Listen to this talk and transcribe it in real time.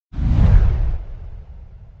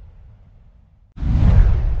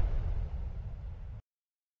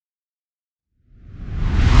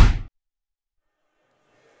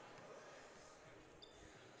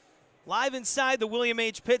Live inside the William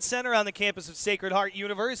H. Pitt Center on the campus of Sacred Heart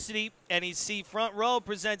University, NEC Front Row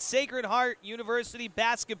presents Sacred Heart University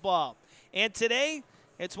basketball. And today,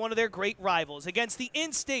 it's one of their great rivals against the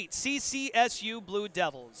in-state CCSU Blue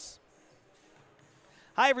Devils.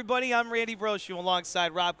 Hi, everybody. I'm Randy Brochu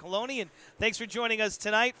alongside Rob Coloni, and thanks for joining us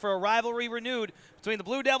tonight for a rivalry renewed between the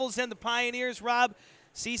Blue Devils and the Pioneers. Rob,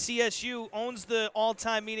 CCSU owns the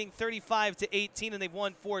all-time meeting 35-18, and they've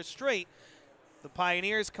won 4 straight. The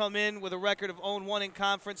Pioneers come in with a record of 0-1 in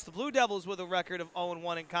conference. The Blue Devils with a record of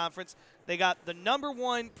 0-1 in conference. They got the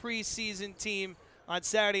 #1 preseason team on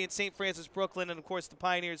Saturday in St. Francis, Brooklyn, and, of course, the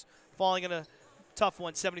Pioneers falling in a tough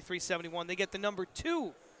one, 73-71. They get the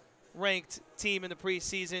 #2 ranked team in the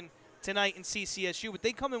preseason tonight in CCSU, but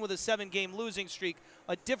they come in with a 7-game losing streak,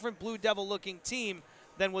 a different Blue Devil-looking team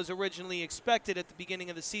than was originally expected at the beginning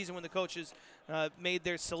of the season when the coaches made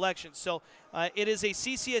their selection. So it is a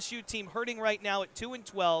CCSU team hurting right now at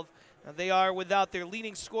 2-12. They are without their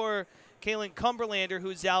leading scorer, Kalen Cumberlander,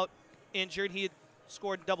 who's out injured. He had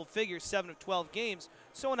scored in double figures 7 of 12 games.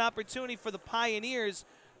 So an opportunity for the Pioneers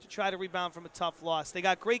to try to rebound from a tough loss. They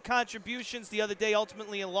got great contributions the other day,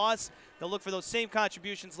 ultimately a loss. They'll look for those same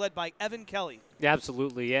contributions led by Evan Kelly.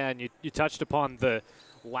 Absolutely, yeah, and you touched upon the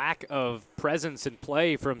lack of presence and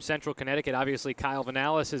play from Central Connecticut. Obviously, Kyle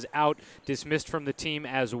Vanales is out, dismissed from the team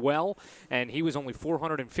as well, and he was only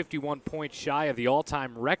 451 points shy of the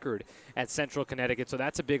all-time record at Central Connecticut, so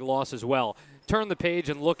that's a big loss as well. Turn the page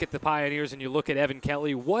and look at the Pioneers, and you look at Evan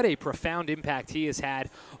Kelly. What a profound impact he has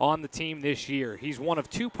had on the team this year. He's one of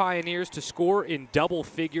 2 Pioneers to score in double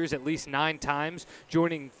figures at least 9 times,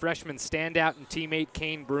 joining freshman standout and teammate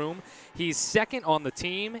Kane Broom. He's second on the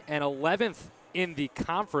team and 11th in the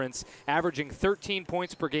conference, averaging 13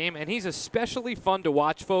 points per game, and he's especially fun to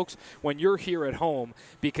watch, folks, when you're here at home,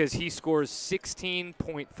 because he scores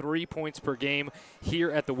 16.3 points per game here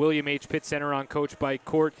at the William H. Pitt Center on Coach Bike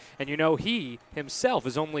Court, and you know he himself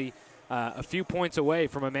is only a few points away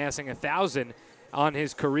from amassing 1,000 on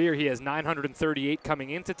his career. He has 938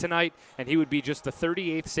 coming into tonight, and he would be just the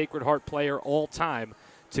 38th Sacred Heart player all time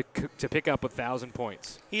to pick up 1,000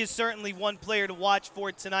 points. He is certainly one player to watch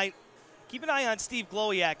for tonight. Keep an eye on Steve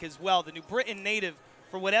Glowiak as well, the New Britain native.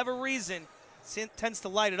 For whatever reason, tends to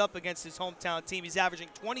light it up against his hometown team. He's averaging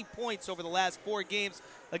 20 points over the last 4 games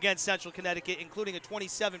against Central Connecticut, including a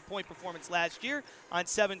 27-point performance last year on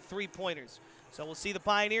 7 3-pointers. So we'll see the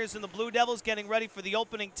Pioneers and the Blue Devils getting ready for the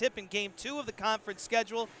opening tip in Game 2 of the conference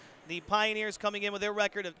schedule. The Pioneers coming in with their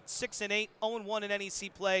record of 6-8, 0-1 in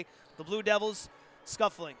NEC play. The Blue Devils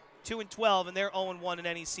scuffling, 2-12, and they're 0-1 in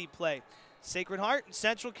NEC play. Sacred Heart and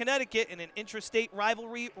Central Connecticut in an intrastate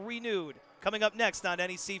rivalry renewed. Coming up next on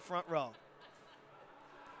NEC Front Row.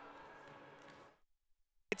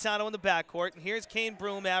 Gaetano in the backcourt, and here's Kane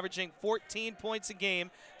Broom averaging 14 points a game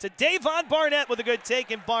to Davon Barnett with a good take,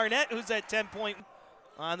 and Barnett, who's at 10-point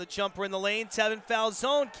on the jumper in the lane. Tevin foul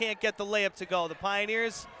zone, can't get the layup to go. The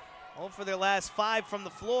Pioneers home for their last 5 from the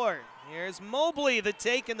floor. Here's Mobley, the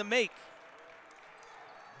take and the make.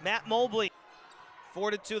 Matt Mobley.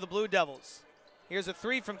 4-2 the Blue Devils. Here's a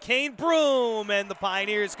 3 from Kane Broom, and the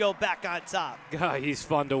Pioneers go back on top. God, he's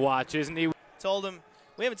fun to watch, isn't he? Told him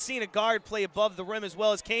we haven't seen a guard play above the rim as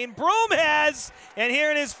well as Kane Broom has. And here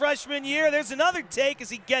in his freshman year, there's another take as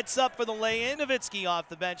he gets up for the lay-in. Nowitzki off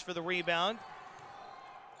the bench for the rebound.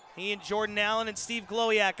 He and Jordan Allen and Steve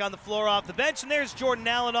Glowiak on the floor off the bench, and there's Jordan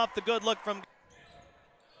Allen off the good look from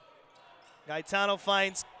Gaetano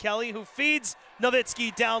finds Kelly, who feeds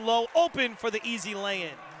Nowitzki down low, open for the easy lay-in.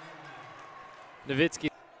 Nowitzki.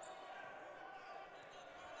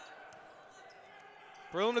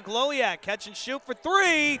 Broom to Glowiak, catch and shoot for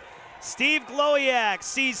 3. Steve Glowiak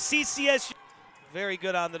sees CCSU very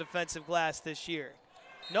good on the defensive glass this year.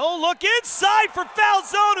 No look inside for foul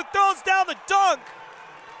zone, who throws down the dunk.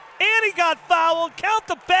 And he got fouled, count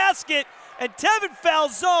the basket, and Tevin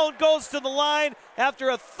Falzone goes to the line after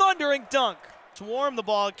a thundering dunk. Swarm the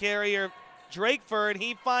ball carrier, Drakeford.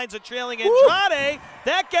 He finds a trailing Andrade.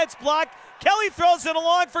 That gets blocked. Kelly throws it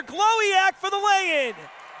along for Glowiak for the lay-in.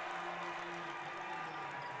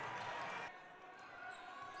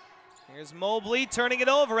 Here's Mobley turning it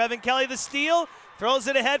over. Evan Kelly the steal. Throws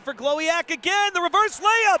it ahead for Glowiak again. The reverse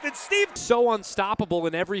layup. It's Steve. So unstoppable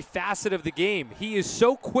in every facet of the game. He is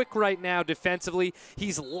so quick right now defensively.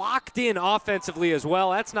 He's locked in offensively as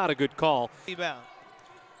well. That's not a good call. Rebound.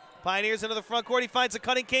 Pioneers into the front court. He finds a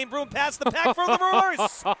cutting Kane Broom past the pack from the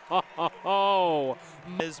reverse. Oh.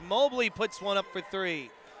 As Mobley puts one up for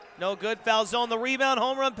 3. No good. Foul zone. The rebound.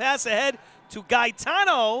 Home run pass ahead to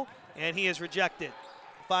Gaetano. And he is rejected.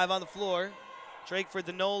 5 on the floor. Drakeford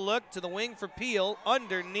the no look to the wing for Peel.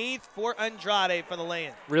 Underneath for Andrade for the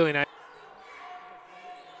lay-in. Really nice.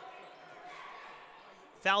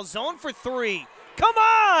 Foul zone for three. Come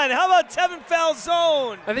on! How about Tevin foul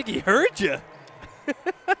zone? I think he heard you.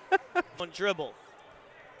 On dribble.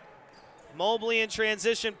 Mobley in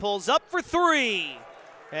transition pulls up for three.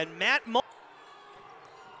 And Matt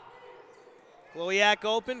Glowiak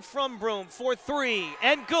open from Broom for three.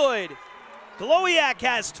 And good. Glowiak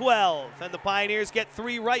has 12. And the Pioneers get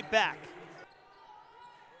 3 right back.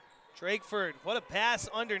 Drakeford, what a pass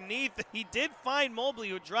underneath. He did find Mobley,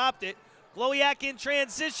 who dropped it. Glowiak in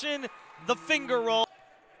transition, the finger roll.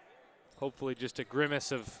 Hopefully just a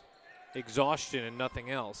grimace of exhaustion and nothing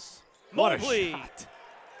else. Mobley. What a shot.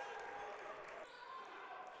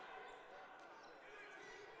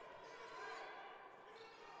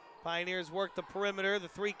 Pioneers work the perimeter, the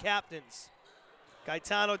 3 captains.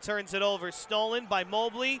 Gaetano turns it over, stolen by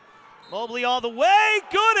Mobley. Mobley all the way,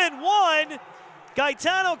 good and one.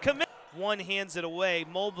 Gaetano commits. One hands it away.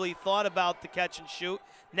 Mobley thought about the catch and shoot.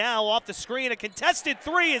 Now off the screen, a contested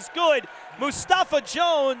 3 is good. Mustafa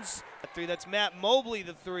Jones. That's Matt Mobley,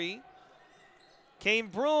 the 3. Kane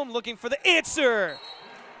Broom looking for the answer.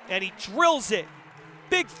 And he drills it.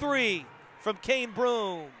 Big 3 from Kane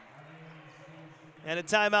Broom. And a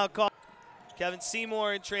timeout call. Kevin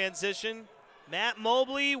Seymour in transition. Matt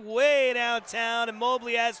Mobley way downtown, and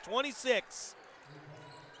Mobley has 26.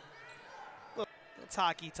 Look, that's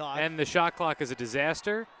hockey talk. And the shot clock is a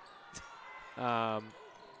disaster. And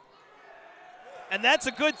that's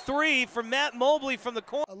a good 3 from Matt Mobley from the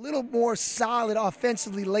corner. A little more solid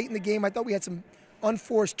offensively late in the game. I thought we had some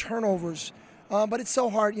unforced turnovers. But it's so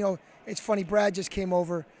hard. You know, it's funny. Brad just came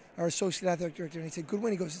over, our associate athletic director, and he said, good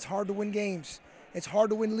win. He goes, it's hard to win games. It's hard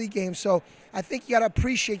to win league games. So I think you got to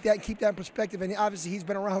appreciate that and keep that in perspective. And obviously he's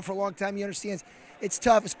been around for a long time. He understands it's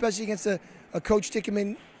tough, especially against a Coach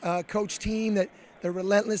Dickerman coach team that they're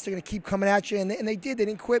relentless. They're going to keep coming at you. And they did. They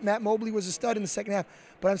didn't quit. Matt Mobley was a stud in the second half.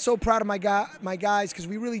 But I'm so proud of my guys because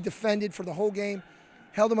we really defended for the whole game,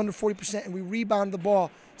 held them under 40%, and we rebounded the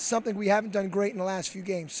ball, something we haven't done great in the last few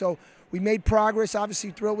games. So we made progress.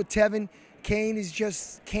 Obviously thrilled with Tevin. Kane is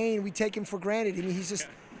just Kane. We take him for granted. I mean, he's just,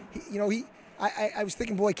 I was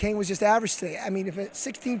thinking, boy, Kane was just average today. I mean, if it's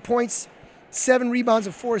 16 points, 7 rebounds,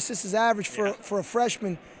 and 4 assists is average for a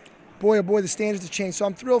freshman, boy, oh boy, the standards have changed. So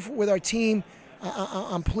I'm thrilled with our team.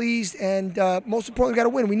 I'm pleased, and most importantly, we got to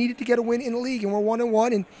win. We needed to get a win in the league, and we're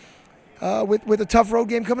 1-1, and with a tough road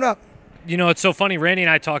game coming up. You know, it's so funny. Randy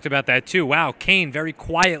and I talked about that too. Wow, Kane very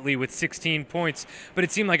quietly with 16 points, but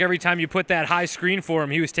it seemed like every time you put that high screen for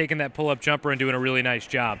him, he was taking that pull-up jumper and doing a really nice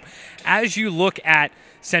job. As you look at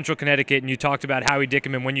Central Connecticut, and you talked about Howie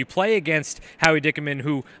Dickerman, when you play against Howie Dickerman,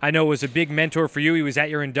 who I know was a big mentor for you, he was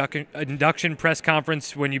at your induction press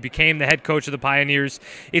conference when you became the head coach of the Pioneers.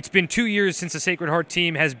 It's been 2 years since the Sacred Heart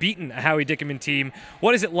team has beaten a Howie Dickerman team.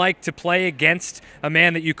 What is it like to play against a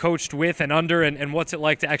man that you coached with and under, and what's it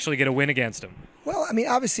like to actually get a win against him? Well, I mean,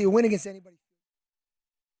 obviously a win against anybody.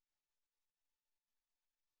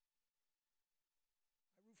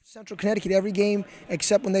 Central Connecticut every game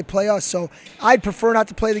except when they play us. So I'd prefer not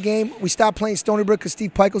to play the game. We stopped playing Stony Brook because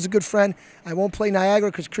Steve Peichel's a good friend. I won't play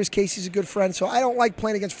Niagara because Chris Casey's a good friend. So I don't like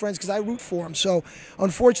playing against friends because I root for them. So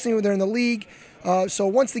unfortunately, they're in the league. So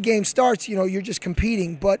once the game starts, you're just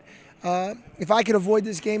competing. But if I could avoid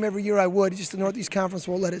this game every year, I would. Just the Northeast Conference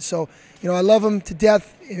won't let it. So, I love him to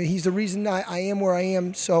death. He's the reason I am where I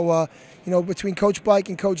am. So, between Coach Bike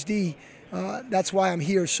and Coach D, that's why I'm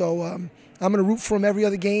here. So I'm going to root for him every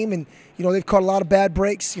other game. And, they've caught a lot of bad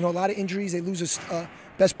breaks, a lot of injuries. They lose a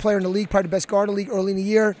best player in the league, probably the best guard in the league early in the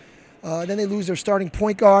year. Then they lose their starting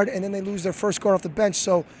point guard, and then they lose their first guard off the bench.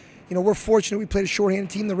 So, we're fortunate we played a shorthanded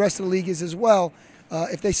team. The rest of the league is as well.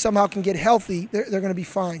 If they somehow can get healthy, they're going to be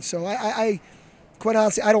fine. So I quite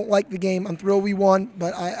honestly, I don't like the game. I'm thrilled we won,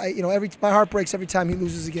 but my heart breaks every time he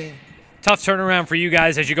loses a game. Tough turnaround for you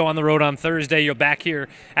guys as you go on the road on Thursday. You're back here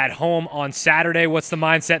at home on Saturday. What's the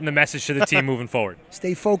mindset and the message to the team moving forward?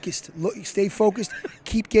 Stay focused. Stay focused.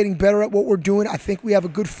 Keep getting better at what we're doing. I think we have a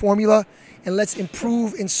good formula, and let's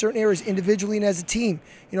improve in certain areas individually and as a team.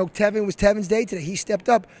 Tevin was Tevin's day today. He stepped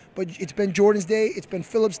up, but it's been Jordan's day. It's been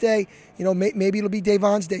Philip's day. Maybe it'll be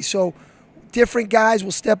Davon's day. So different guys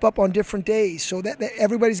will step up on different days. So that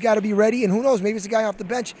everybody's got to be ready. And who knows, maybe it's a guy off the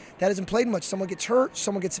bench that hasn't played much. Someone gets hurt,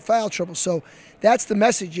 someone gets in foul trouble. So that's the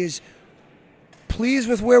message is pleased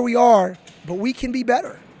with where we are, but we can be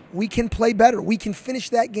better. We can play better. We can finish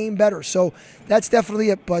that game better. So that's definitely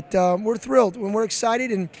it. But we're thrilled and we're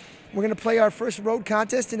excited, and we're going to play our first road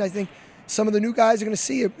contest. And I think some of the new guys are going to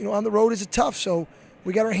see it. On the road is tough. So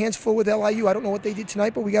we got our hands full with LIU. I don't know what they did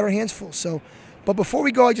tonight, but we got our hands full. So, but before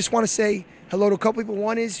we go, I just want to say hello to a couple people.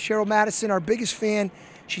 One is Cheryl Madison, our biggest fan.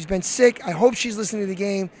 She's been sick. I hope she's listening to the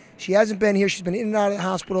game. She hasn't been here. She's been in and out of the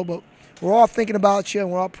hospital, but we're all thinking about you,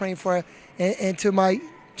 and we're all praying for her. And to my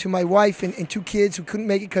wife and 2 kids who couldn't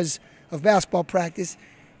make it because of basketball practice,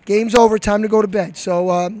 game's over, time to go to bed.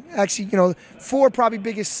 So actually, 4 probably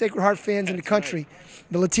biggest Sacred Heart fans in the country,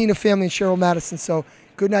 the Latina family and Cheryl Madison. So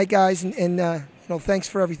good night, guys, and thanks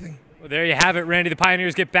for everything. Well, there you have it, Randy. The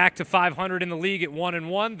Pioneers get back to 500 in the league at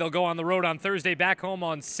 1-1. They'll go on the road on Thursday, back home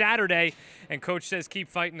on Saturday, and Coach says keep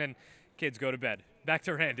fighting, and kids go to bed. Back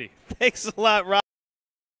to Randy. Thanks a lot, Rob.